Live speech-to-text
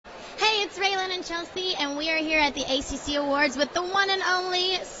and Chelsea, and we are here at the ACC Awards with the one and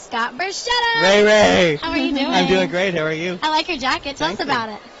only Scott Borchetta. Ray. How are you doing? I'm doing great. How are you? I like your jacket. Tell us about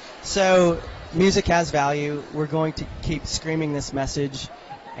it. So, music has value. We're going to keep screaming this message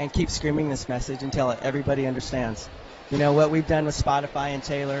and keep screaming this message until everybody understands. You know, what we've done with Spotify and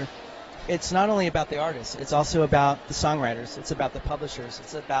Taylor, it's not only about the artists, it's also about the songwriters, it's about the publishers,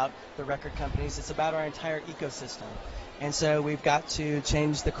 it's about the record companies, it's about our entire ecosystem. And so we've got to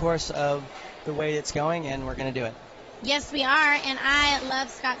change the course of the way it's going, and we're going to do it. Yes, we are, and I love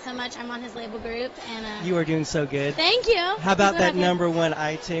Scott so much. I'm on his label group. And you are doing so good. Thank you. How about that #1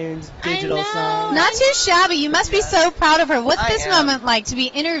 iTunes digital song? Not too shabby. You must be so proud of her. What's this moment like to be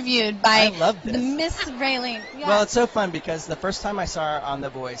interviewed by the Miss RaeLynn? Yeah. Well, it's so fun because the first time I saw her on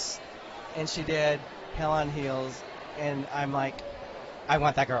The Voice, and she did Hell on Heels, and I'm like, I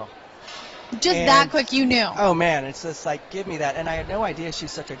want that girl. Just that quick, you knew. Oh, man, it's just like, give me that. And I had no idea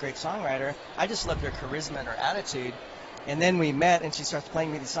she's such a great songwriter. I just loved her charisma and her attitude. And then we met, and she starts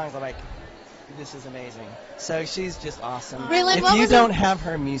playing me these songs. I'm like, this is amazing. So she's just awesome. RaeLynn, if you don't have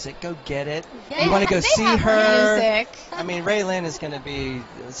her music, go get it. Yeah, you want to go see her. Music. I mean, RaeLynn is going to be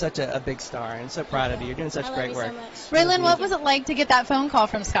such a big star, and so proud of you. You're doing such great work. So RaeLynn, what was it like to get that phone call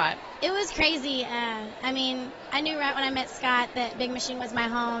from Scott? It was crazy. I mean, I knew right when I met Scott that Big Machine was my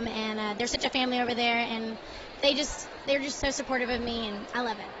home, and they're such a family over there, and they're just so supportive of me, and I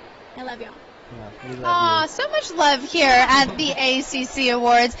love it. I love y'all. Yeah, we love you. So much love here at the ACC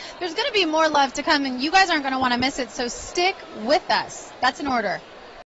Awards. There's going to be more love to come, and you guys aren't going to want to miss it, so stick with us. That's an order.